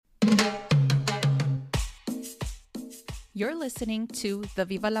You're listening to the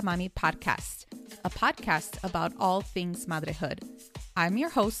Viva la Mami podcast, a podcast about all things madrehood. I'm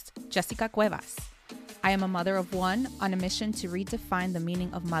your host, Jessica Cuevas. I am a mother of one on a mission to redefine the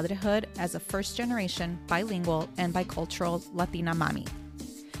meaning of motherhood as a first-generation, bilingual, and bicultural Latina mami.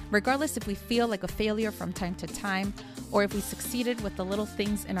 Regardless if we feel like a failure from time to time, or if we succeeded with the little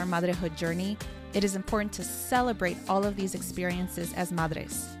things in our motherhood journey, it is important to celebrate all of these experiences as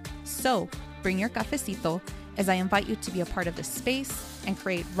madres. So, bring your cafecito as I invite you to be a part of this space and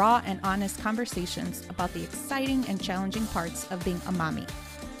create raw and honest conversations about the exciting and challenging parts of being a mami.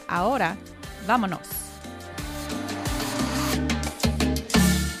 Ahora, vámonos.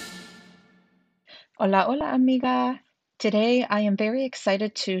 Hola, hola, amiga. Today, I am very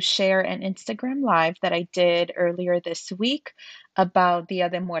excited to share an Instagram Live that I did earlier this week about Dia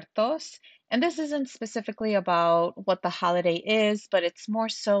de Muertos. And this isn't specifically about what the holiday is, but it's more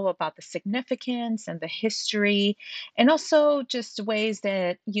so about the significance and the history, and also just ways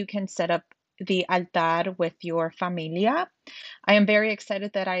that you can set up the altar with your familia. I am very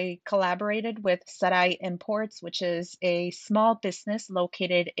excited that I collaborated with Zarai Imports, which is a small business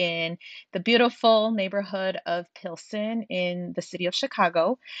located in the beautiful neighborhood of Pilsen in the city of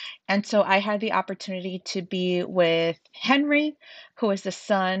Chicago. And so I had the opportunity to be with Henry, who is the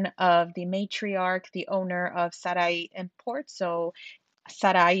son of the matriarch, the owner of Zarai Imports. So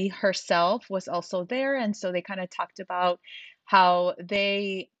Zarai herself was also there. And so they kind of talked about how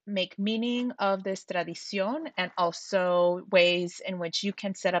they make meaning of this tradición and also ways in which you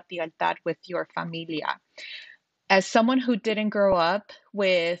can set up the altar with your familia. As someone who didn't grow up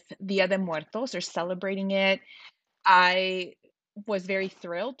with Dia de Muertos or celebrating it, I was very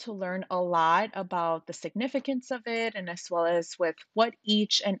thrilled to learn a lot about the significance of it and as well as with what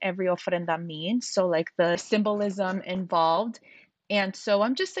each and every ofrenda means. So like the symbolism involved. And so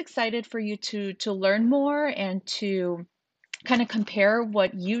I'm just excited for you to learn more and to kind of compare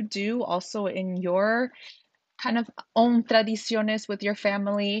what you do also in your kind of own tradiciones with your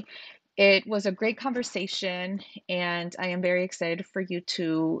family. It was a great conversation, and I am very excited for you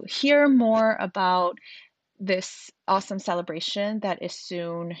to hear more about this awesome celebration that is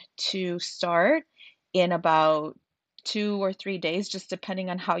soon to start in about 2 or 3 days, just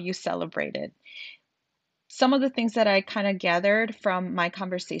depending on how you celebrate it. Some of the things that I kind of gathered from my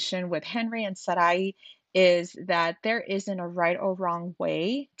conversation with Henry and Zarai is that there isn't a right or wrong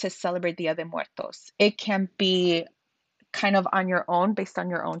way to celebrate Dia de Muertos. It can be kind of on your own, based on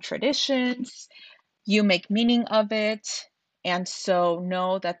your own traditions. You make meaning of it. And so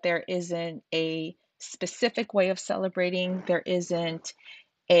know that there isn't a specific way of celebrating. There isn't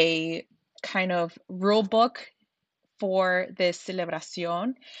a kind of rule book for this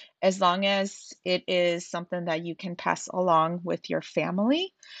celebración, as long as it is something that you can pass along with your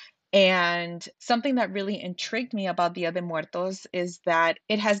family. And something that really intrigued me about Dia de Muertos is that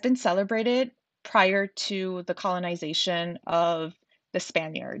it has been celebrated prior to the colonization of the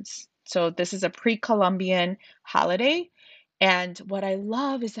Spaniards. So this is a pre-Columbian holiday. And what I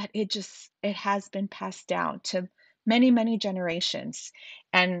love is that it has been passed down to many, many generations.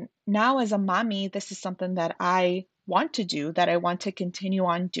 And now as a mommy, this is something that I want to do, that I want to continue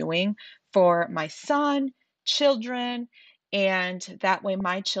on doing for my son, children, and that way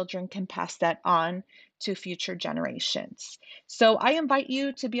my children can pass that on to future generations. So I invite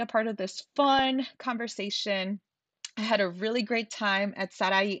you to be a part of this fun conversation. I had a really great time at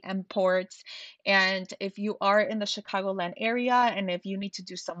Zarai Imports. And if you are in the Chicagoland area and if you need to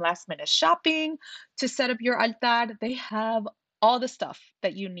do some last minute shopping to set up your altar, they have all the stuff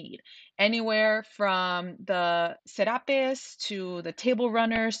that you need. Anywhere from the serapes to the table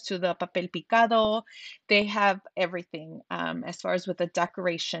runners to the papel picado, they have everything as far as with the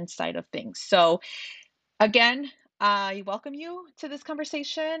decoration side of things. So again, I welcome you to this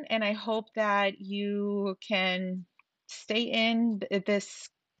conversation, and I hope that you can stay in this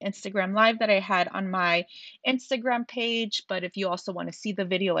Instagram Live that I had on my Instagram page. But if you also want to see the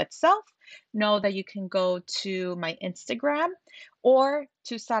video itself, know that you can go to my Instagram or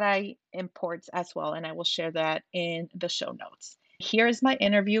to Zarai Imports as well, and I will share that in the show notes. Here is my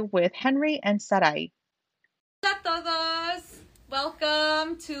interview with Henry and Zarai. Hola a todos!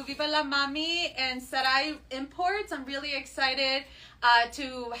 Welcome to Viva la Mami and Zarai Imports. I'm really excited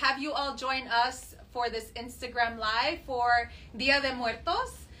to have you all join us for this Instagram Live for Dia de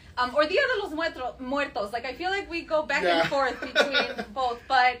Muertos. Or Dia de los Muertos. Like, I feel like we go back and forth between both.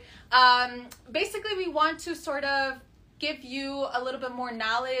 But basically, we want to sort of give you a little bit more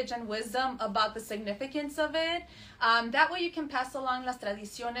knowledge and wisdom about the significance of it. That way you can pass along las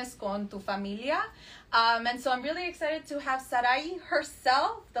tradiciones con tu familia. And so I'm really excited to have Zarai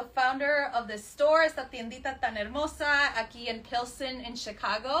herself, the founder of this store, esta tiendita tan hermosa aquí in Pilsen in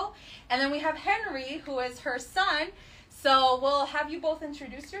Chicago. And then we have Henry, who is her son. So we'll have you both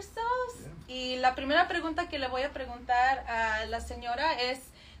introduce yourselves. Yeah. Y la primera pregunta que le voy a preguntar a la señora es,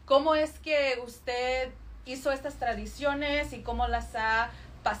 ¿cómo es que usted hizo estas tradiciones y cómo las ha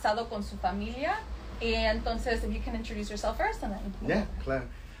pasado con su familia? Y entonces, if you can introduce yourself first and then... Yeah, claro.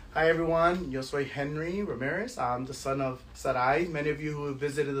 Hi everyone, yo soy Henry Ramirez. I'm the son of Zarai. Many of you who have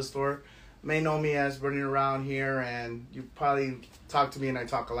visited the store may know me as running around here, and you probably talk to me and I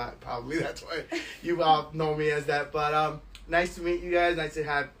talk a lot. Probably that's why you all know me as that. But nice to meet you guys. Nice to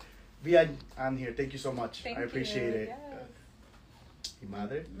have Via on here. Thank you so much. I appreciate it. Yes. ¿Mi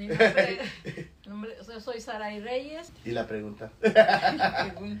madre? Mi nombre, yo soy Zarai Reyes. ¿Y la pregunta?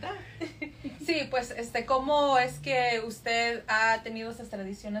 ¿Pregunta? Sí, pues, ¿cómo es que usted ha tenido esas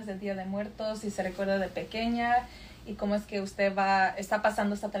tradiciones del Día de Muertos y se recuerda de pequeña? ¿Y cómo es que usted está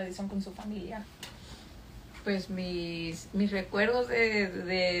pasando esta tradición con su familia? Pues mis recuerdos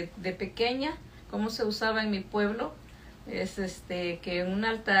de pequeña, cómo se usaba en mi pueblo, es que en un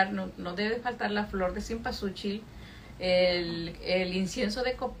altar no debe faltar la flor de cempasúchil, el incienso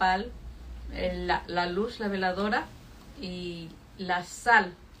de copal, la luz, la veladora y la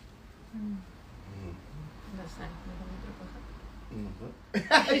sal. La sal.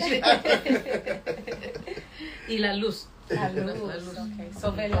 Y la luz. La luz. Okay.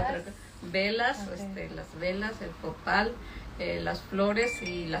 So, velas. Velas, okay. Las velas, el copal, las flores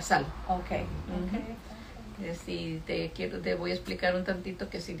y la sal. Okay. Sí, te voy a explicar un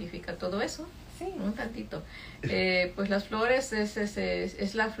tantito qué significa todo eso. Sí. Un tantito. Pues las flores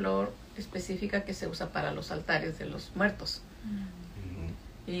es la flor específica que se usa para los altares de los muertos.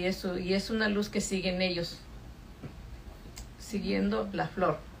 Y es una luz que siguen ellos, siguiendo la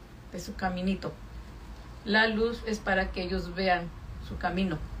flor de su caminito. La luz es para que ellos vean su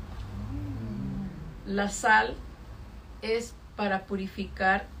camino. La sal es para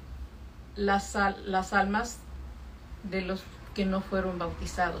purificar las almas de los que no fueron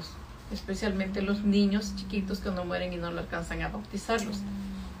bautizados, especialmente los niños chiquitos que no mueren y no lo alcanzan a bautizarlos.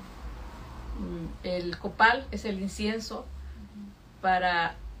 El copal es el incienso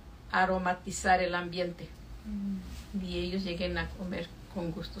para aromatizar el ambiente y ellos lleguen a comer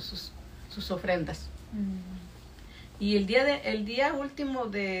con gusto sus ofrendas. Y el día último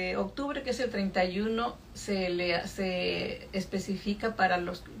de octubre, que es el 31, se especifica para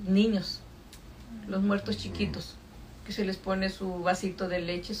los niños, los muertos chiquitos, que se les pone su vasito de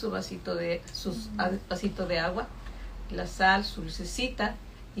leche, su vasito de agua, la sal, su lucecita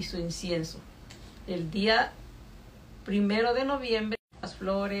y su incienso. El día 1 de noviembre, las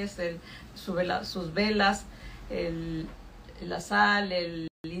flores, sus velas, la sal, el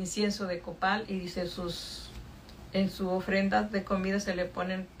incienso de copal, y dice en su ofrenda de comida se le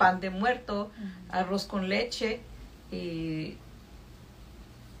ponen pan de muerto, arroz con leche, y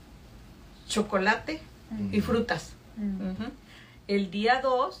chocolate y frutas. El día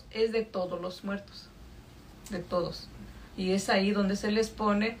 2 es de todos los muertos, de todos. Y es ahí donde se les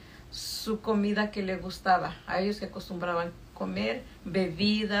pone su comida que le gustaba. A ellos que acostumbraban comer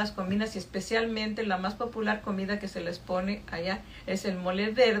bebidas, comidas, y especialmente la más popular comida que se les pone allá es el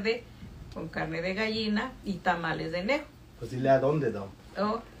mole verde con carne de gallina y tamales de nejo. Pues dile a dónde, Don.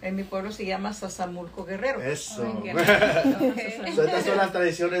 En mi pueblo se llama Sazamulco Guerrero. Eso. Okay. Estas son las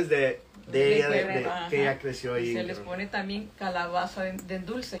tradiciones de ella, que ella creció ahí. Se les pone también calabaza de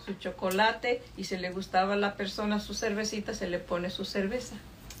dulce, su chocolate, y si le gustaba a la persona su cervecita, se le pone su cerveza.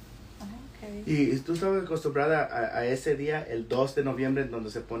 Okay. ¿Y tú estabas acostumbrada a ese día, el 2 de noviembre,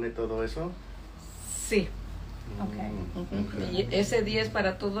 donde se pone todo eso? Sí. Okay. Y ese día es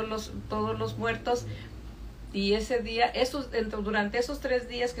para todos los muertos. Y ese día, durante esos 3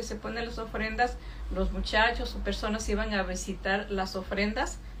 días que se ponen las ofrendas, los muchachos o personas iban a visitar las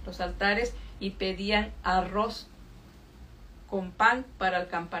ofrendas, los altares, y pedían arroz con pan para el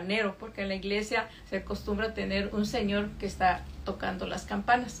campanero, porque en la iglesia se acostumbra a tener un señor que está tocando las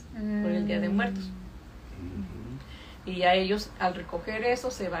campanas por el Día de Muertos. Y a ellos, al recoger eso,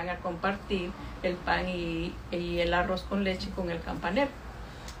 se van a compartir el pan y el arroz con leche con el campanero.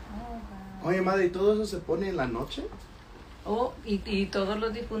 Oye, madre, ¿y todo eso se pone en la noche? Y todos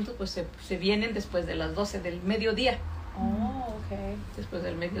los difuntos pues se vienen después de las 12 del mediodía. Okay. Después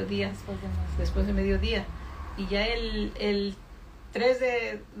del mediodía. Después del mediodía. Y ya el 3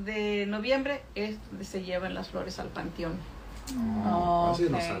 de noviembre es donde se llevan las flores al panteón. Así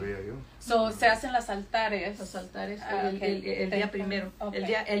no sabía yo. So, se hacen los altares. Los altares Okay. el día primero.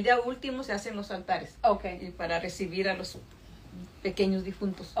 Okay. El día último se hacen los altares. Okay. Y para recibir a los pequeños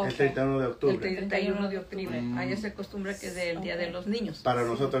difuntos. El 31 de octubre. El 31 de octubre. Allá se acostumbra que es el Día de los Niños. Para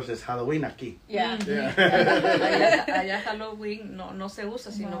nosotros es Halloween aquí. Yeah. Allá Halloween no se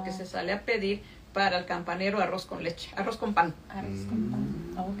usa, sino que se sale a pedir para el campanero arroz con leche, arroz con pan. Arroz con pan.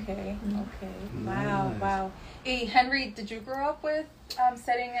 Okay. Nice. Wow. Y Henry, did you grow up with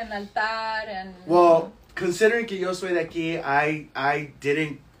setting an altar and? Well, considering que yo soy de aquí, I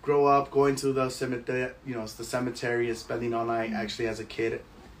didn't grow up going to the cemetery, the cemetery and spending all night. Actually, as a kid,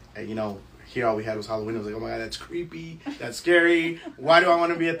 here all we had was Halloween. I was like, oh my God, that's creepy, that's scary. Why do I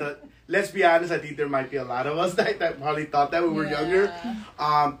want to be at the... Let's be honest, I think there might be a lot of us that probably thought that when we were younger.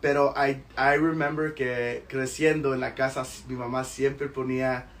 Pero I remember que creciendo en la casa, mi mamá siempre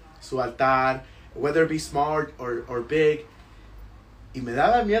ponía su altar, whether it be small or big. Y me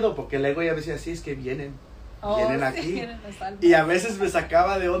daba miedo porque luego ella decía, sí, es que vienen aquí. Y a veces me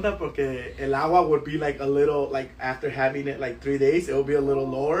sacaba de onda porque el agua would be like a little, like after having it like 3 days, it would be a little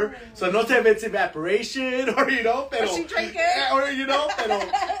lower. So no sé if it's evaporation or, pero... Or she drink it. Or, pero...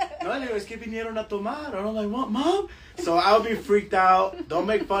 No, le digo, es que vinieron a tomar. And I'm like, what, Mom? So I would be freaked out. Don't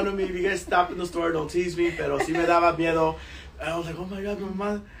make fun of me. If you guys stop in the store, don't tease me. Pero sí me daba miedo. And I was like, oh my God,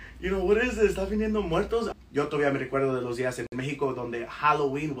 mamá, what is this? ¿Está viniendo muertos? Yo todavía me recuerdo de los días en México donde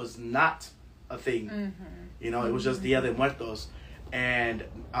Halloween was not a thing. It was just Dia de Muertos. And,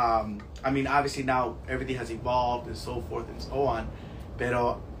 obviously now everything has evolved and so forth and so on.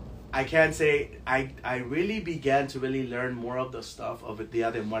 Pero I can't say, I really began to really learn more of the stuff of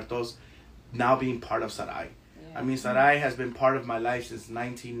Dia de Muertos now being part of Zarai. Yeah. Zarai has been part of my life since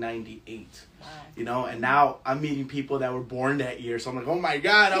 1998. Wow. And now I'm meeting people that were born that year. So I'm like, oh my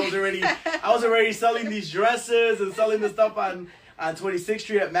God, I was already selling these dresses and selling the stuff on 26th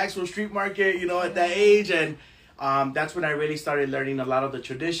Street at Maxwell Street Market, at that age. And that's when I really started learning a lot of the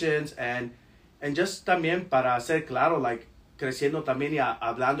traditions. And just también para ser claro, like, creciendo también y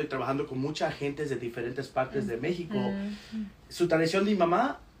hablando y trabajando con mucha gente de diferentes partes de México. Su tradición de mi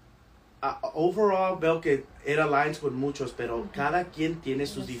mamá, overall, veo que it aligns con muchos, pero cada quien tiene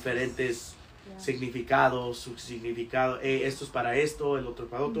sus diferentes significados, su significado, esto es para esto, el otro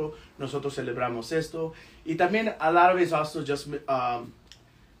para otro, nosotros celebramos esto. Y también a lot of it's also just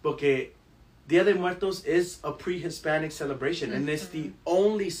porque Dia de Muertos is a pre-Hispanic celebration, and it's the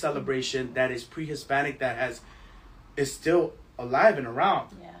only celebration that is pre-Hispanic that is still alive and around.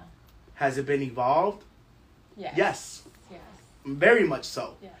 Yeah. Has it been evolved? Yes. Very much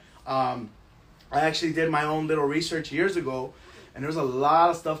so. Yes. I actually did my own little research years ago, and there's a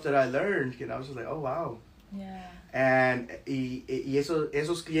lot of stuff that I learned, I was just like, oh, wow. Yeah. And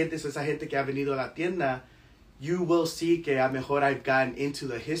esos clientes, esa gente que ha venido a la tienda, you will see que a mejor I've gotten into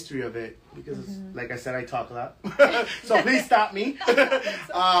the history of it, because like I said, I talk a lot. So please stop me.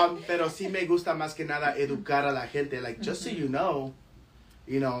 Pero sí me gusta más que nada educar a la gente. Like, just so you know,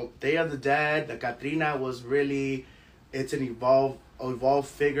 Day of the Dead, the Catrina was really, it's an evolved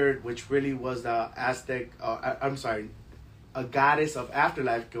figure, which really was the Aztec, a goddess of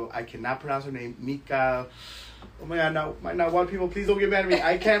afterlife. I cannot pronounce her name. Mika. Oh my God, now one people, please don't get mad at me.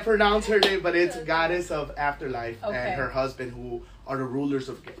 I can't pronounce her name, but it's goddess of afterlife, and her husband, who are the rulers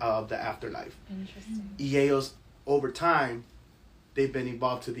of the afterlife. Interesting. Y ellos, over time, they've been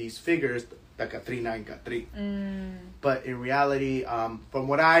evolved to these figures, the Catrina and Catri. But in reality, from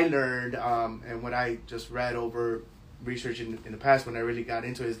what I learned, and what I just read over research in the past when I really got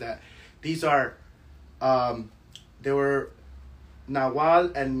into it, is that these are, they were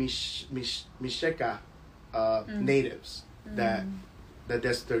Nahual and Mixteca natives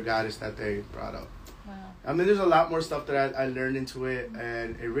that's their goddess that they brought up. Wow. There's a lot more stuff that I learned into it,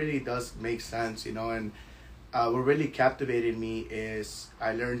 and it really does make sense, and what really captivated me is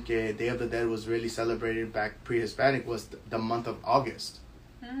I learned that Day of the Dead was really celebrated back pre-Hispanic was the month of August.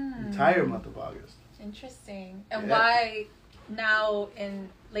 Entire month of August. Interesting. And why now in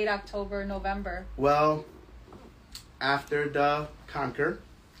late October, November? Well, after the conquer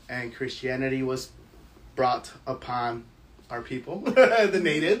and Christianity was brought upon our people, the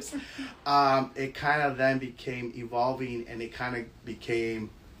natives, it kind of then became evolving, and it kind of became,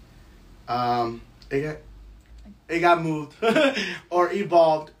 it got moved or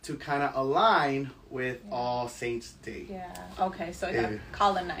evolved to kind of align with All Saints Day. Yeah. Okay, so it got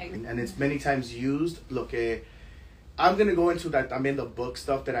colonized. And it's many times used. I'm going to go into that, the book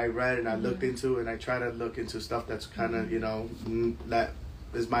stuff that I read and I looked into, and I try to look into stuff that's kind of, that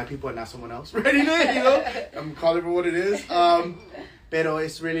is my people and not someone else. Ready to, I'm calling it for what it is. Pero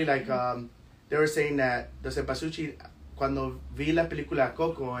it's really like, they were saying that the cempasúchil, cuando vi la película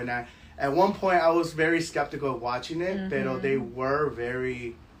Coco, and at one point I was very skeptical of watching it, pero they were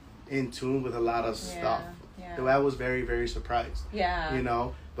very in tune with a lot of stuff. Yeah. So I was very, very surprised. Yeah. You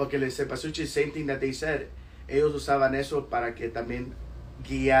know, porque el cempasúchil, same thing that they said, ellos usaban eso para que también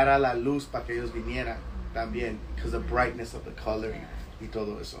guiara la luz para que ellos vinieran también, because the brightness of the color y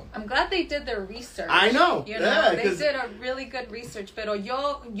todo eso. I'm glad they did their research. I know. You know, Yeah, they did a really good research. Pero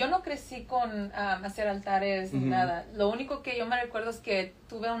yo no crecí con hacer altares ni nada. Lo único que yo me recuerdo es que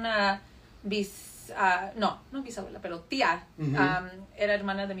tuve una no bisabuela, pero tía. Era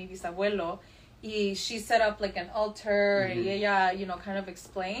hermana de mi bisabuelo. Y she set up like an altar y ella, you know, kind of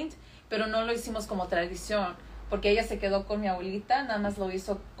explained. Pero no lo hicimos como tradición. Porque ella se quedó con mi abuelita. Nada más lo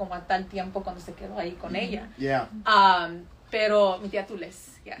hizo como a tal tiempo cuando se quedó ahí con ella. Yeah. Pero mi tía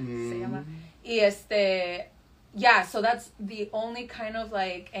Tules, se llama. Y so that's the only kind of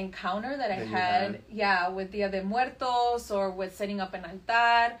like encounter that I had, with Dia de Muertos or with setting up an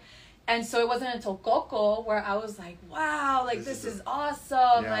altar. And so it wasn't until Coco where I was like, wow, like this is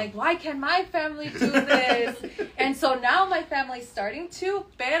awesome. Yeah. Like, why can my family do this? And so now my family's starting to,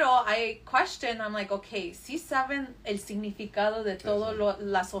 pero I question, I'm like, okay, sí saben el significado de todas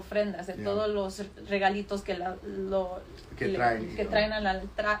las ofrendas, de todos los regalitos que traen al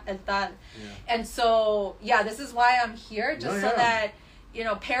altar. Yeah. And so, this is why I'm here, just so that, you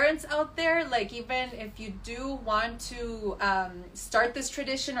know, parents out there, like, even if you do want to start this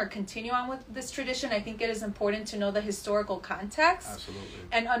tradition or continue on with this tradition, I think it is important to know the historical context. Absolutely.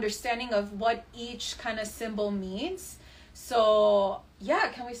 And understanding of what each kind of symbol means. So,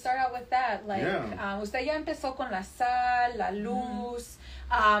 can we start out with that? Like, usted ya empezó con la sal, la luz,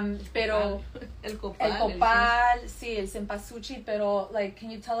 pero el copal, sí, el cempasúchil, pero, like, can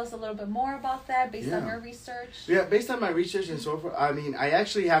you tell us a little bit more about that based on your research? Yeah, based on my research and so forth, I mean, I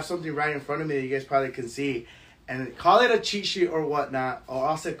actually have something right in front of me that you guys probably can see. And call it a cheat sheet or whatnot, or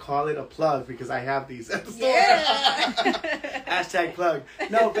also call it a plug because I have these at the store. Hashtag plug.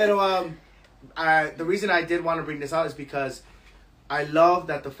 No, pero the reason I did want to bring this out is because I love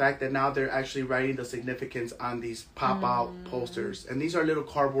that the fact that now they're actually writing the significance on these pop-out posters. And these are little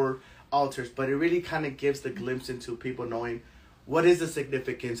cardboard altars, but it really kind of gives the glimpse into people knowing what is the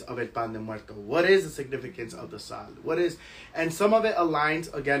significance of el pan de muerto? What is the significance of the sal? And some of it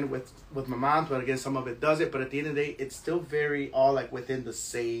aligns, again, with my mom, but again, some of it doesn't. But at the end of the day, it's still very all like within the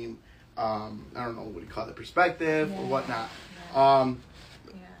same, I don't know, what do you call it, perspective or whatnot.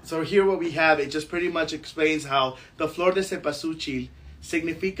 So here what we have, it just pretty much explains how the flor de cempasúchil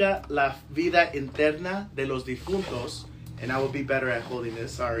significa la vida interna de los difuntos, and I will be better at holding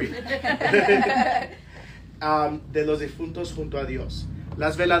this, sorry. De los difuntos junto a Dios.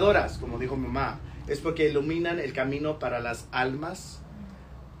 Las veladoras, como dijo mi mamá, es porque iluminan el camino para las almas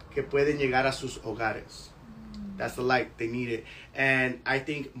que pueden llegar a sus hogares. That's the light, they need it. And I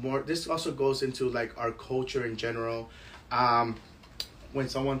think this also goes into like our culture in general. When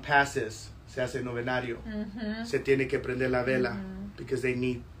someone passes, se hace novenario. Se tiene que prender la vela because they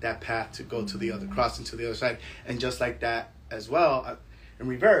need that path to go to the other, crossing to the other side. And just like that as well, in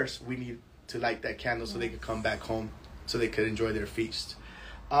reverse, we need to light that candle so they could come back home, so they could enjoy their feast.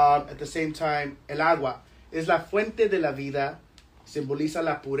 At the same time, el agua es la fuente de la vida, simboliza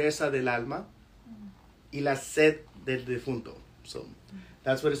la pureza del alma y la sed del difunto. So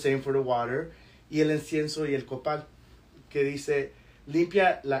that's what it's saying for the water. Y el incienso y el copal, que dice,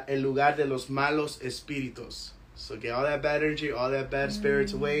 limpia el lugar de los malos espíritus. So get all that bad energy, all that bad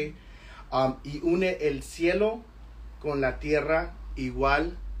spirits away. Y une el cielo con la tierra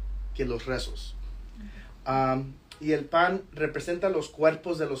igual que los rezos. Y el pan representa los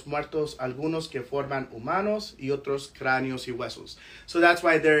cuerpos de los muertos, algunos que forman humanos y otros cráneos y huesos. So that's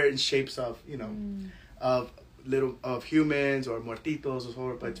why they're in shapes of, you know, of humans or muertitos or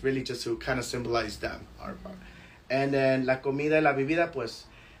whatever, but it's really just to kind of symbolize them. And then la comida y la bebida, pues,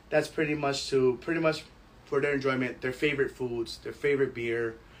 that's pretty much for their enjoyment, their favorite foods, their favorite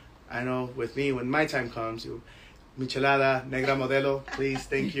beer. I know with me, when my time comes, michelada, negra modelo, please,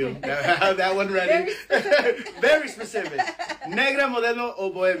 thank you. I have that one ready. Very specific. Negra modelo o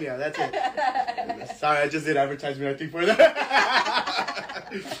bohemia, that's it. Sorry, I just did advertisement, I think, for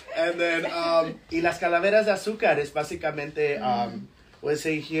that. And then, y las calaveras de azúcar es básicamente, puede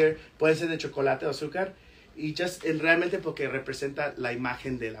ser here, puede ser de chocolate o azúcar. Y just realmente porque representa la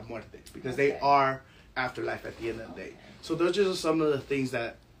imagen de la muerte, because they are afterlife at the end of the day. So those are just some of the things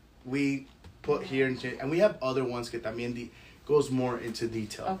that we put here, and we have other ones que también goes more into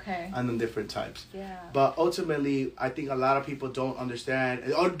detail on the different types. Yeah. But ultimately, I think a lot of people don't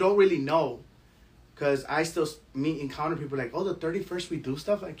understand or don't really know, Because I still encounter people like, oh, the 31st we do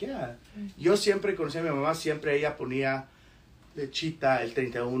stuff? Like, yeah. Yo siempre conocí a mi mamá, siempre ella ponía lechita el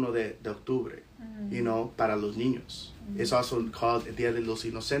 31 de octubre, you know, para los niños. It's also called el Día de los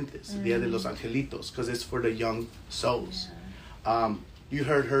Inocentes, el Día de los Angelitos, because it's for the young souls. You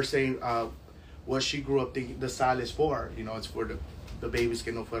heard her saying what she grew up thinking the sal is for, you know, it's for the babies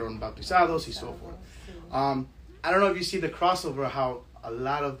que no fueron bautizados y so forth. I don't know if you see the crossover, how a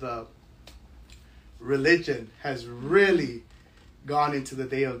lot of the religion has really gone into the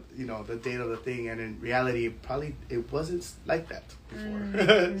day of, you know, the date of the thing, and in reality it wasn't like that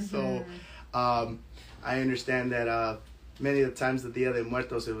before. So I understand that many of the times the Dia de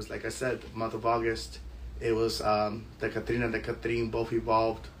Muertos, it was, like I said, the month of August, it was the Catrina and the Catherine both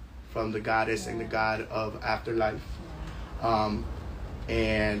evolved from the goddess and the god of afterlife,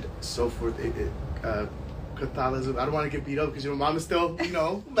 and so forth. Catholicism, I don't want to get beat up because your mom is still, you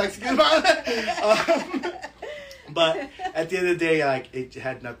know, Mexican mom. But at the end of the day, like, it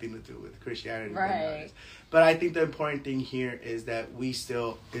had nothing to do with Christianity. Right. But I think the important thing here is that we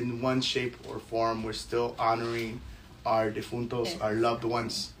still, in one shape or form, we're still honoring our defuntos, our loved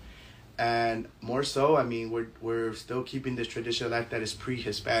ones. And more so, I mean, we're still keeping this tradition alive that is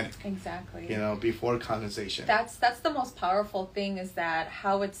pre-Hispanic. Exactly. You know, before colonization. That's the most powerful thing, is that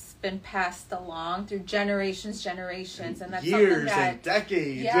how it's been passed along through generations, and that's years something that, and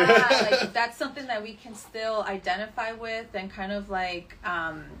decades. Yeah, like, that's something that we can still identify with and kind of like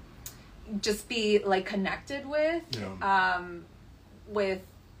just be like connected with, with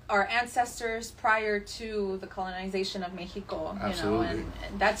our ancestors prior to the colonization of Mexico. Absolutely. You know,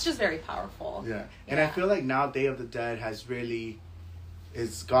 and that's just very powerful. Yeah. And I feel like now Day of the Dead has really,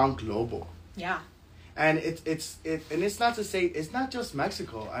 it's gone global. Yeah. And it's not to say, it's not just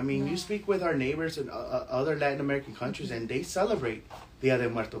Mexico. I mean, you speak with our neighbors in other Latin American countries, and they celebrate Dia de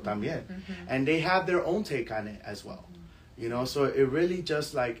Muertos también. And they have their own take on it as well. You know, so it really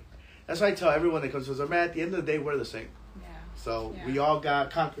just like, that's why I tell everyone that comes to us, man, at the end of the day, we're the same. So we all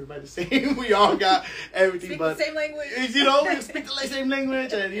got conquered by the same. We all got everything, speak but the same language. You know, we speak the same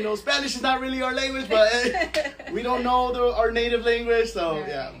language, and you know, Spanish is not really our language, but we don't know our native language. So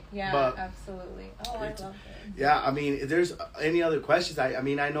yeah, but, absolutely. Oh, I love it. Yeah, I mean, if there's any other questions, I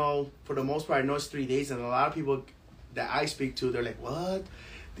mean, I know for the most part, I know it's 3 days, and a lot of people that I speak to, they're like, what?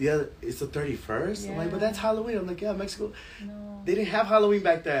 It's the 31st? I'm like, but that's Halloween. I'm like, yeah, Mexico. No. They didn't have Halloween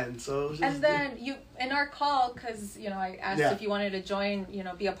back then, so. It was just, and then you, in our call, because, you know, I asked if you wanted to join, you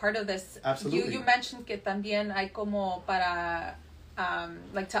know, be a part of this. Absolutely. You mentioned que también hay como para,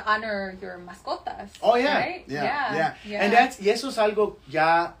 like, to honor your mascotas. Oh, yeah. Right? Yeah. And y eso es algo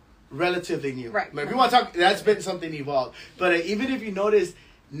ya relatively new. Right. If you want to talk, that's been something evolved. But even if you notice,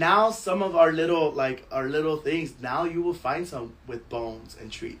 now some of our little things, now you will find some with bones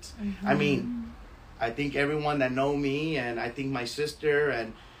and treats. I mean, I think everyone that know me, and I think my sister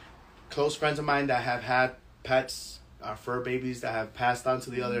and close friends of mine that have had pets, fur babies that have passed on to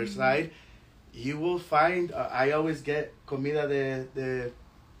the other side, you will find, I always get comida de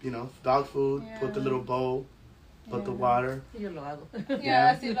you know, dog food, put the little bowl, put the water. Yo lo hago.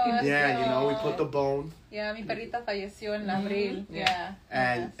 Yeah, sí lo hago. Yeah, you know, we put the bone. Yeah, mi perrita falleció en abril. Yeah.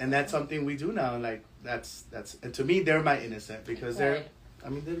 And that's something we do now. Like that's and to me, they're my innocent because they're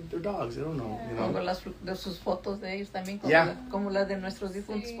dogs. They don't know. You know. Pongo de sus fotos de ellos también, como las de nuestros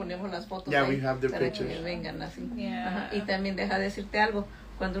difuntos, ponemos las fotos. Yeah, we have their para pictures. Que vengan así. Yeah. Y también deja de decirte algo.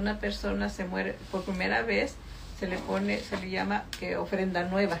 Cuando una persona se muere por primera vez, se le llama que ofrenda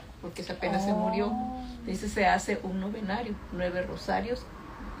nueva, porque apenas se murió. Dice, se hace un novenario, 9 rosarios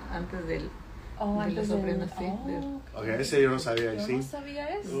antes de las ofrendas. Okay, ese yo no sabía. Yo no sabía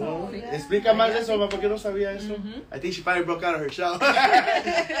eso. Explica más de eso, ¿por qué no sabía eso? I think she finally broke out of her shell.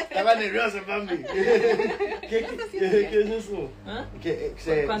 Estaba nerviosa, mami. ¿Qué es eso? ¿Que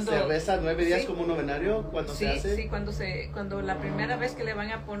se reza 9 días como un novenario cuando se hace? Sí, cuando la primera vez que le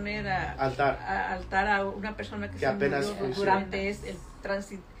van a poner altar a una persona que se apenas murió durante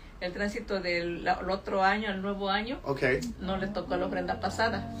el tránsito del otro año, el nuevo año, no le tocó la ofrenda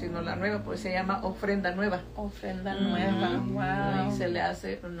pasada, sino la nueva, pues se llama ofrenda nueva. Ofrenda nueva, wow. Y se le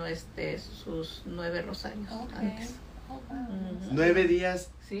hace sus 9 rosarios antes. 9 días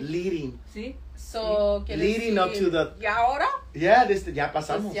leading. Sí. So, leading up to the... ¿Y ahora? Yeah, ya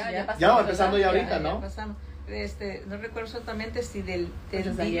pasamos. Pues ya vamos empezando ya ahorita, ¿no? Ya pasamos. No recuerdo exactamente si del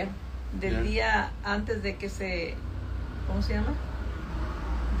ayer. Día antes de que ¿cómo se llama?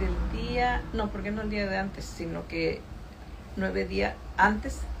 Del día, no, porque no el día de antes, sino que 9 días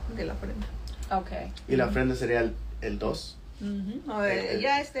antes de la ofrenda. Okay. ¿Y la ofrenda sería el 2? No,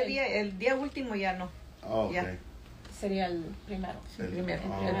 ya día, el día último ya no. Oh, ya. okay. sería el primero. El primero.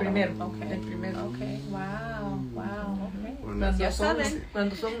 Oh. El primero. Okay. El primero. Okay. Wow. Okay. Bueno, Cuando Ya son, saben.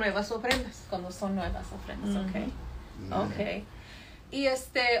 cuando son nuevas ofrendas. Cuando son nuevas ofrendas. Okay. Mm. Okay. Y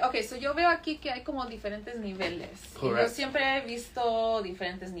okay, so yo veo aquí que hay como diferentes niveles. Y yo Correct. siempre he visto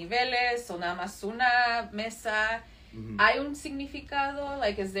diferentes niveles, o nada más una mesa. Mhm. ¿Hay un significado?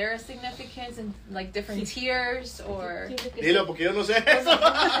 Like, is there a significance in like different tiers or? Tiene que Dilo, porque yo no sé eso.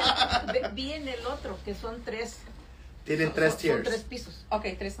 ser- Vi en el otro que son tres. Tienen tres Son tiers. tres pisos.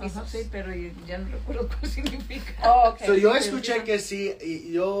 Okay, 3 pisos. Ajá, sí, pero ya no recuerdo cuál significa. Oh, okay. So, yo escuché que sí,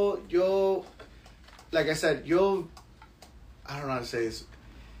 y yo, like I said, I don't know how to say this.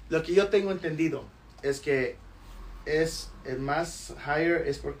 Lo que yo tengo entendido es que es el más higher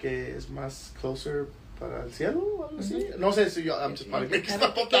es porque es más closer para el cielo o algo así. No sé si yo, I'm just probably making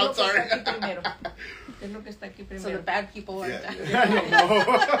stuff up, I'm sorry. ¿Qué es lo que está aquí So the primero? bad people are Yeah. I don't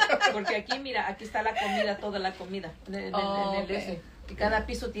know. Porque aquí, mira, aquí está la comida, toda la comida. En el Okay. ese. Y cada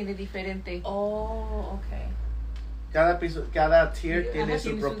piso tiene diferente. Oh, okay. Cada tier tiene Ajá,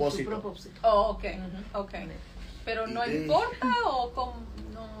 su propósito. propósito. Oh, okay. Ujú. Okay. Pero no Y- importa o como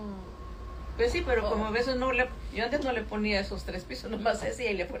no. Pues sí, pero como a veces yo antes no le ponía esos tres pisos, nomás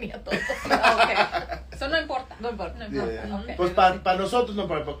ese y le ponía todo. Okay. Eso no importa. No importa. No importa. Yeah. Okay. Pues para nosotros no,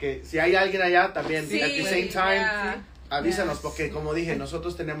 porque si hay alguien allá también, Sí, at the same time, yeah. avísanos, Yes. porque como dije,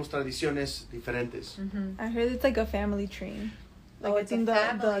 nosotros tenemos tradiciones diferentes. Mhm. I heard it's like a family tree. Like Oh, I it's a think the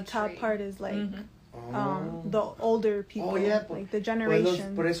family top tree. part is like Oh. the older people, Oh, yeah, like the Pues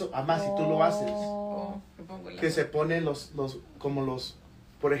generation. por eso, además, si tú lo haces, Oh. Me pongo la- que se ponen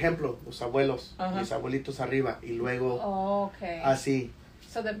por ejemplo, los abuelos, Ajá. mis abuelitos arriba, y luego Oh, okay. así.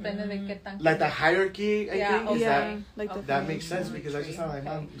 So depende de qué tan. Like the hierarchy, I Yeah, think, okay. is Yeah, like the Okay. that family makes sense, tree. because I just thought, like,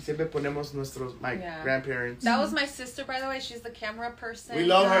 Okay. Mom, siempre ponemos my Yeah. grandparents. That was my sister, by the way. She's the camera person. We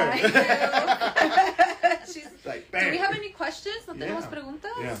love her. Thank you. She's, Like, do we bam. have any questions? ¿No tenemos Yeah.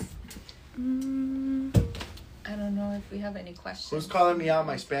 preguntas? Yeah. I don't know if we have any questions. Who's calling me out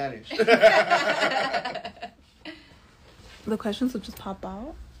my Spanish? The questions will just pop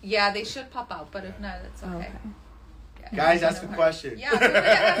out. Yeah, they should pop out, but if not, it's okay. Yeah. Guys, ask a question. Yeah, feel free to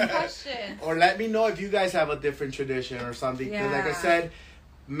ask questions. Or let me know if you guys have a different tradition or something. Because like I Yeah. said,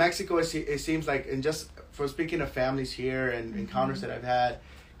 Mexico, it seems like, and just for speaking of families here and encounters that I've had,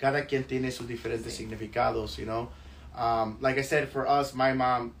 cada quien tiene sus diferentes significados, you know. Like I said, for us, my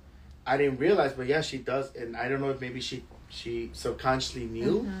mom, I didn't realize, but yeah, she does. And I don't know if maybe she subconsciously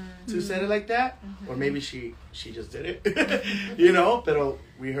knew to say it like that, or maybe she just did it, you know. But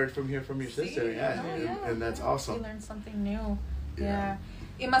we heard from your sister, Sí, yeah, no, and that's You awesome. learned something new. Yeah. Yeah.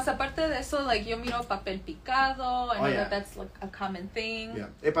 Y más aparte de eso, like, yo miro papel picado. I know yeah. that that's like a common thing. Yeah.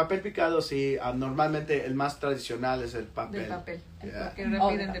 El papel picado, sí, normalmente el más tradicional es el De papel. papel. Yeah. Porque ahora Oh,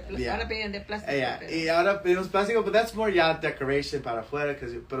 piden de de plástico. Yeah. Ahora piden de plástico. Yeah. pero- Y ahora pedimos plástico, but that's more ya decoration para afuera,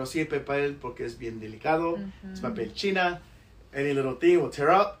 pero sí el papel porque es bien delicado, es papel china, any little thing will tear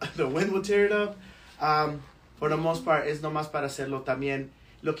up, the wind will tear it up. For the most part, es nomás para hacerlo también.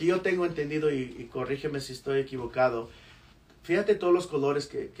 Lo que yo tengo entendido, y corrígeme si estoy equivocado, fíjate todos los colores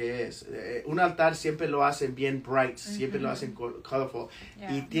que es. Un altar siempre lo hacen bien bright, siempre lo hacen colorful.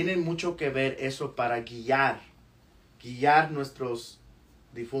 Yeah. Y tienen mucho que ver eso para guiar nuestros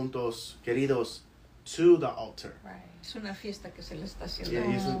difuntos queridos to the altar. Right. Es una fiesta que se le está haciendo.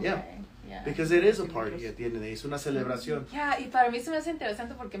 Yeah, yeah. Okay, yeah. Because it is a party at the end of the day. Es una celebración. Yeah, y para mí se me hace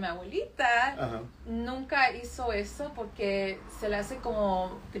interesante porque mi abuelita Ajá. nunca hizo eso porque se le hace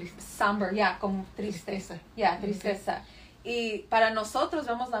como somber, yeah, como tristeza. Yeah, tristeza. Y para nosotros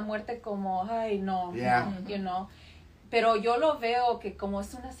vemos la muerte como, ay, no, Yeah. no, you know. Pero yo lo veo que como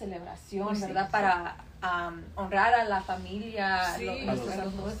es una celebración, Sí, ¿verdad? sí. Para honrar a la familia. Sí, nuestros a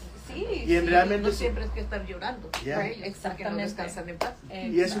los- hijos. Sí, Y en sí. realmente No siempre es que estar llorando. Yeah. Para ellos, porque no Exactamente. descansan en paz.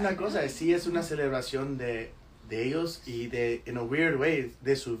 Y es una Exacto. cosa, sí es una celebración de ellos y in a weird way,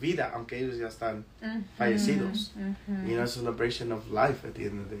 de su vida, aunque ellos ya están Ujú, fallecidos. ujú. You know, it's a celebration of life at the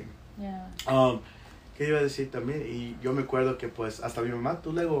end of the day. Yeah. ¿Qué iba a decir también? Y yo me acuerdo que pues hasta mi mamá,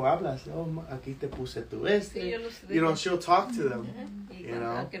 tú luego hablas, oh, aquí te puse tu Sí, yo los you know, she'll talk to them. Y You cuando-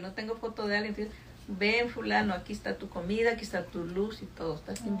 know? aunque no tengo foto de alguien, entonces, ven fulano, aquí está tu comida, aquí está tu luz y todo,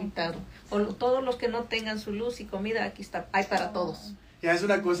 estás invitado. Todos los que no tengan su luz y comida, aquí está, hay para todos. Ya es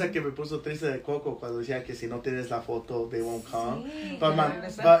una cosa que me puso triste de Coco cuando decía que si no tienes la foto, they won't come. Sí, But, claro.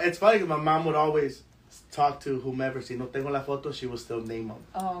 but it's funny, my mom would always talk to whomever. Si no tengo la foto, she will still name them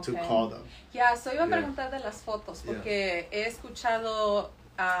Oh, to okay. call them. Ya, so iba a Yeah. preguntar de las fotos, Yeah. porque he escuchado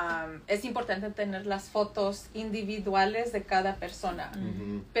es importante tener las fotos individuales de cada persona.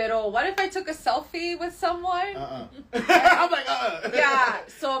 Mm-hmm. Pero what if I took a selfie with someone? I'm like, Yeah,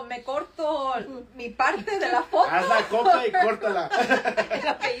 so me corto mi parte de la foto. Haz la copia y córtala. Es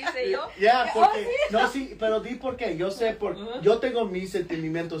lo que hice yo. Ya, porque... No, sí, pero di por qué. Yo sé yo tengo mis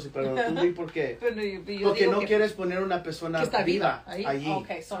sentimientos, pero tú di por qué. Pero yo Porque digo no que quieres poner una persona que está viva viva ahí. allí.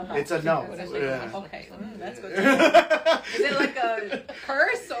 Okay, so no. It's a no. Por eso Yeah. digo, Okay, that's good to know. Is it like a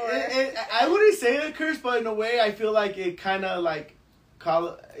curse or? I wouldn't say a curse, but in a way, I feel like it kind of like...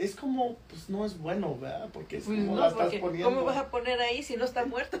 Es como, pues no es bueno, ¿verdad? Porque es como la No, estás porque poniendo. ¿cómo vas a poner ahí si no está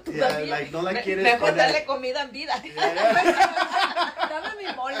muerto Yeah, todavía? like, no la quieres Mejor poner. darle comida en vida. Dame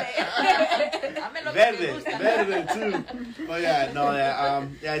mi mole. Dame lo que te Verde, gusta. verde too. But yeah, no,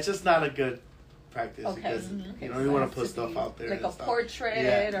 yeah, it's just not a good practice Okay. because Mm-hmm. you know you want to put stuff out there. Like and a stuff. portrait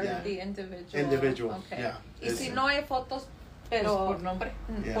Yeah, or yeah. the individual. Individual, Okay. yeah. Y si no hay fotos, pero Pues por nombre.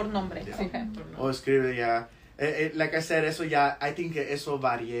 Yeah. por nombre. Yeah. Okay. Por nombre. O escribe ya. Like I said, eso ya, I think que eso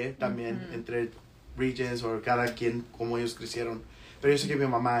varíe también entre regions o cada quien como ellos crecieron. Pero yo sé que mi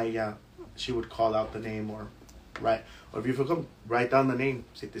mamá, ella, she would call out the name or if you feel write down the name.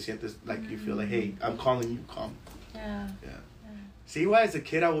 Si te sientes like you feel like, hey, I'm calling you, come. Yeah. Yeah. See why as a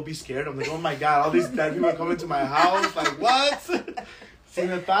kid I would be scared. I'm like, oh my God, all these dead people are coming to my house. Like, what? Si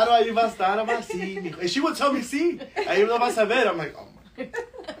me paro ahí va a estar, mamá, sí. And she would tell me, sí. Ahí lo vas a ver. I'm like, oh my God.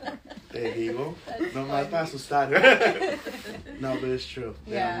 Te digo, no me vas a asustar. No, but it's true.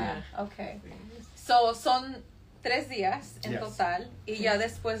 Yeah. Okay. So son 3 días en Yes. total y ya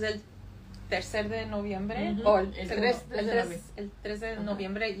después del 3 de noviembre Ujú. o el El 3 3 de noviembre. el 3 de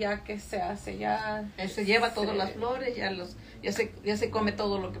noviembre ya que se hace ya. Él se lleva todas las flores, ya se come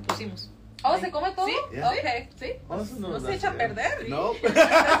todo lo que pusimos. Oh, ¿se come todo? Sí, Yeah. Okay. Sí. Oh, eso No es se echa a así, perder. No.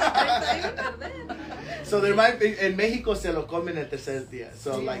 Está ahí a perder. So there might be, en México se lo comen el tercer día.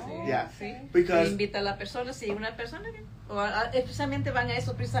 So Sí, like, sí, yeah. sí. Se Because invita a la persona, si hay una persona, bien. Precisamente van a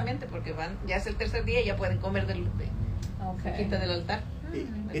eso, precisamente porque ya es el tercer día y ya pueden comer Okay. quita del altar.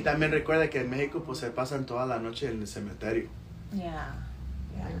 y también recuerda que en México pues se pasan toda la noche en el cementerio. Yeah.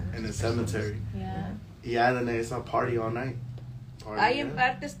 Yeah. En el cemetery. Yeah. Y ya then it's a party all night. Party, Hay en yeah.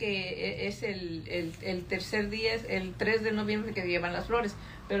 partes que es el tercer día, es el 3 de noviembre que llevan las flores,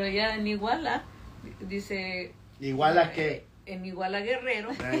 pero ya en Iguala, dice... Igual a que. En Iguala Guerrero,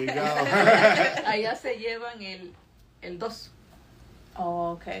 There you go. allá se llevan el 2.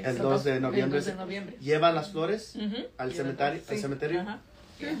 Oh, okay. El So 2 de noviembre. El 2 de noviembre. Llevan las flores Ujú. al Y cementerio. sí. ¿Al cementerio? Ajá.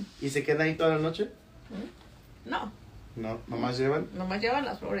 Y se quedan ahí toda la noche. No, No, nomás llevan. nomás llevan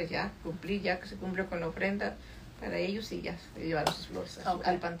las flores, ya que se cumplió con la ofrenda para ellos y ya se llevaron sus flores Ok.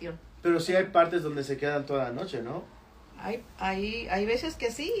 al panteón. Pero sí hay partes donde se quedan toda la noche, ¿no? Hay veces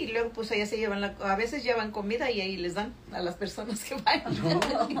que sí, y luego pues allá se llevan, a veces llevan comida y ahí les dan a las personas que van.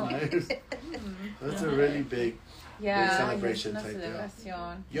 Nice. That's a really big. Yeah, celebration es una type deal.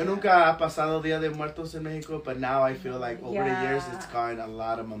 celebración. Yo nunca he pasado Día de Muertos en México, but now I feel like over the years Yeah. it's gotten a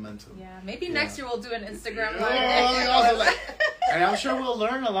lot of momentum. Yeah, maybe Yeah. next year we'll do an Instagram Oh, live. no, like, and I'm sure we'll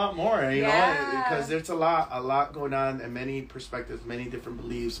learn a lot more, you know, Yeah. because there's a lot going on and many perspectives, many different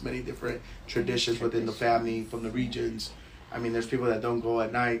beliefs, many different traditions within the family from the regions. I mean, there's people that don't go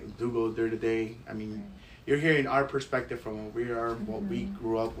at night, do go during the day. I mean, you're hearing our perspective from what we are, what we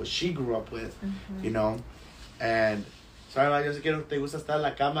grew up, what she grew up with, you know, and sorry, yo sé que no te gusta estar en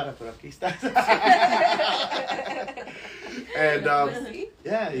la cámara, pero aquí estás. And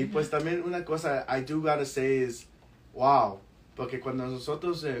yeah, y pues también una cosa I do gotta say is, wow, porque cuando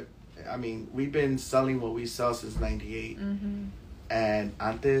nosotros, I mean, we've been selling what we sell since '98, and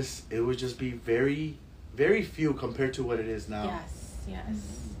antes it would just be very, very few compared to what it is now. Yes, yes.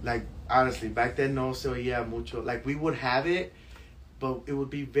 Like honestly, back then no se oía mucho. Like we would have it, but it would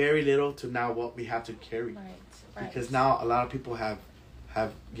be very little to now what we have to carry. Right, Because now a lot of people have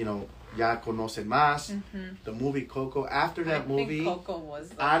you know, ya conocen más. The movie Coco. After that I movie, think Coco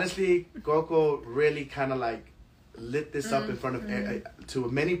was honestly, Coco really kind of like lit this up in front of to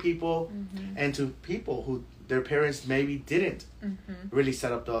many people and to people who their parents maybe didn't really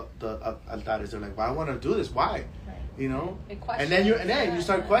set up the altares. They're like, well, I want to do this. Why? Right. You know? They And then you question,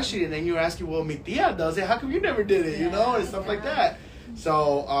 start questioning, and then you're asking, well, mi tía does it. How come you never did it? You know, and stuff like that.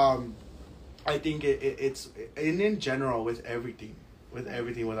 So I think it's in general with everything with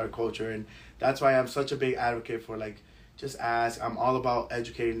our culture, and that's why I'm such a big advocate for like just ask. I'm all about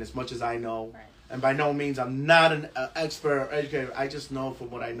educating as much as I know, Right. and by no means I'm not an expert or educator. I just know from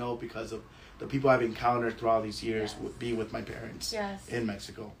what I know because of the people I've encountered throughout these years, Yes. being with my parents Yes. in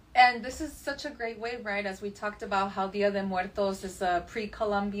Mexico. And this is such a great way, right? As we talked about how Dia de Muertos is a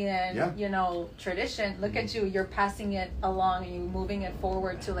pre-Columbian, tradition. Look at you, you're passing it along and you're moving it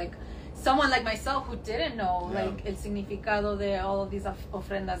forward to like someone like myself who didn't know like el significado de all of these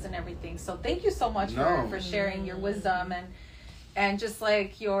ofrendas and everything. So thank you so much for sharing your wisdom and just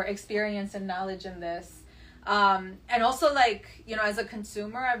like your experience and knowledge in this. And also like, as a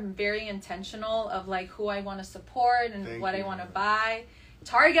consumer, I'm very intentional of like who I want to support and I want to buy.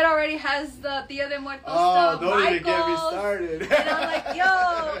 Target already has the Dia de Muertos stuff. Oh, don't even get me started. And I'm like,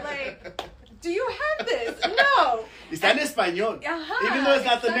 yo, like, do you have this? No. Está en español. Even though it's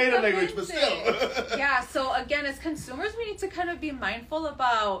not the native language, but still. Yeah, so again, as consumers, we need to kind of be mindful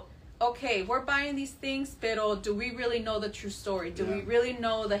about, okay, we're buying these things, pero do we really know the true story? Do we really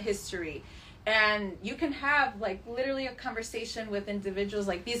know the history? And you can have, like, literally a conversation with individuals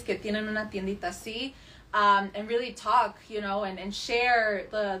like these que tienen una tiendita así, and really talk, and share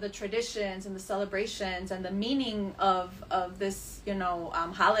the traditions and the celebrations and the meaning of this,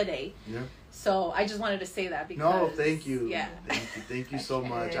 holiday. Yeah. So I just wanted to say that because... No, thank you. Yeah. Thank you so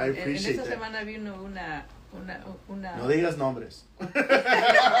much. I appreciate that. En esta semana vino una... No digas nombres. Don't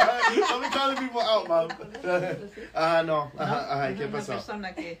be calling people out, Mom. No. ¿Qué pasó?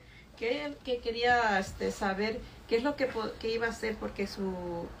 Una persona que quería saber qué es lo que iba a hacer porque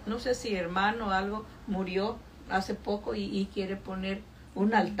no sé si hermano o algo murió hace poco y quiere poner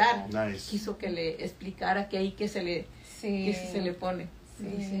un altar. Nice. Quiso que le explicara que se le pone. Sí.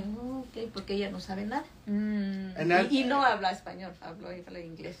 Dice, ok, porque ella no sabe nada. Y no habla español, habla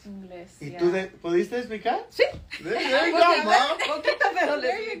inglés. ¿Y tú pudiste explicar? Sí. There you go, Mom. Poquito, pero le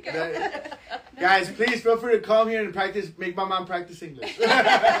expliqué. Guys, please feel free to come here and practice, make my mom practice English.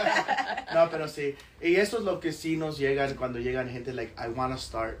 No, pero sí. Y eso es lo que sí nos llegan cuando llegan gente like, I want to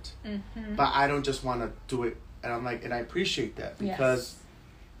start, but I don't just want to do it. And I'm like, and I appreciate that because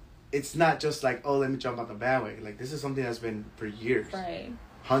it's not just like, oh, let me jump on the bandwagon. Like, this is something that's been for years. Right.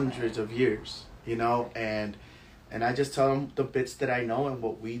 Hundreds of years, and I just tell them the bits that I know and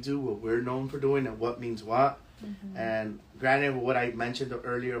what we do, what we're known for doing, and what means what. And granted, what I mentioned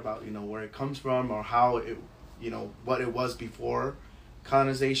earlier about, where it comes from or how it, what it was before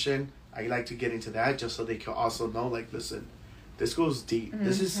colonization, I like to get into that just so they can also know, like, listen, this goes deep.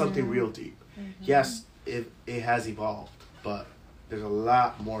 This is something real deep. Yes, it has evolved, but there's a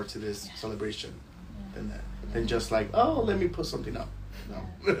lot more to this celebration than that. Than just like, oh, let me put something up.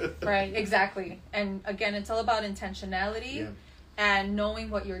 No. Right, exactly. And again, it's all about intentionality and knowing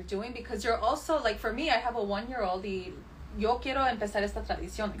what you're doing because you're also, like for me, I have a 1-year-old y yo quiero empezar esta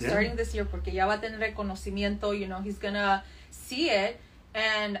tradición starting this year porque ya va a tener reconocimiento, he's gonna see it.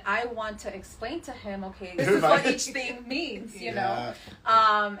 And I want to explain to him, okay, this is what each thing means, know.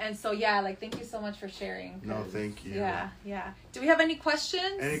 And so, like, thank you so much for sharing. No, thank you. Yeah. Do we have any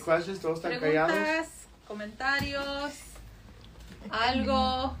questions? Any questions? ¿Todos están callados? Comentarios,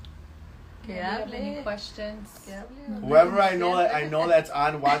 algo. Que hable. Any questions? Whoever I know that's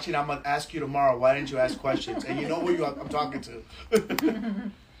on watching, I'm gonna ask you tomorrow. Why didn't you ask questions? And you know who I'm talking to.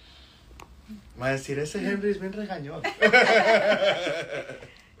 Va a decir, ese Henry es bien regañón.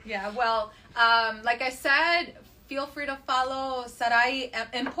 Yeah, well, like I said, feel free to follow Zarai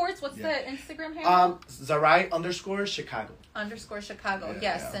Imports. What's the Instagram handle? Zarai _Chicago. _Chicago,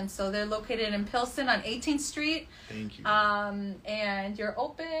 yes. Yeah. And so they're located in Pilsen on 18th Street. Thank you. And you're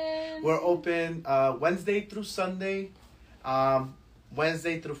open? We're open Wednesday through Sunday.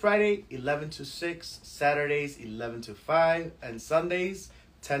 Wednesday through Friday, 11 to 6. Saturdays, 11 to 5. And Sundays,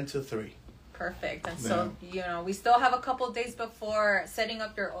 10 to 3. Perfect. And so, we still have a couple days before setting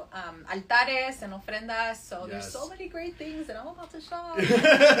up your altares and ofrendas. So there's so many great things that I'm about to shop.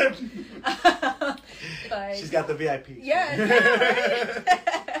 But, she's got the VIP.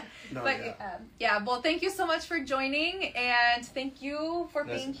 Right? Well, thank you so much for joining. And thank you for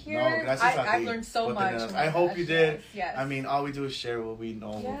being here. I've learned so much. I hope you did. Yes. I mean, all we do is share what we know,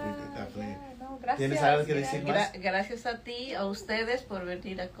 what we did, definitely. No, gracias. ¿Tienes algo que decir más? Gracias a ti, a ustedes, por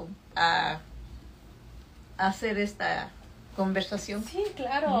venir a hacer esta conversación. Sí,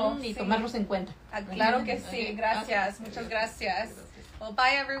 claro. Y tomarnos en cuenta. Claro que sí. Gracias. Muchas gracias. Well,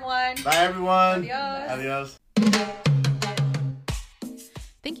 bye, everyone. Bye, everyone. Adios.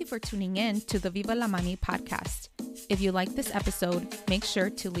 Thank you for tuning in to the Viva la Mami podcast. If you like this episode, make sure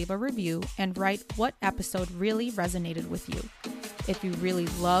to leave a review and write what episode really resonated with you. If you really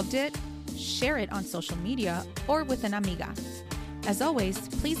loved it, share it on social media or with an amiga. As always,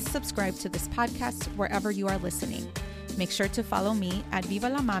 please subscribe to this podcast wherever you are listening. Make sure to follow me at Viva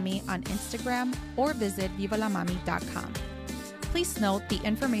la Mami on Instagram or visit vivalamami.com. Please note the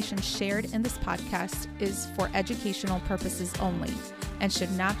information shared in this podcast is for educational purposes only. and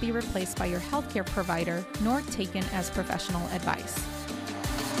should not be replaced by your healthcare provider nor taken as professional advice.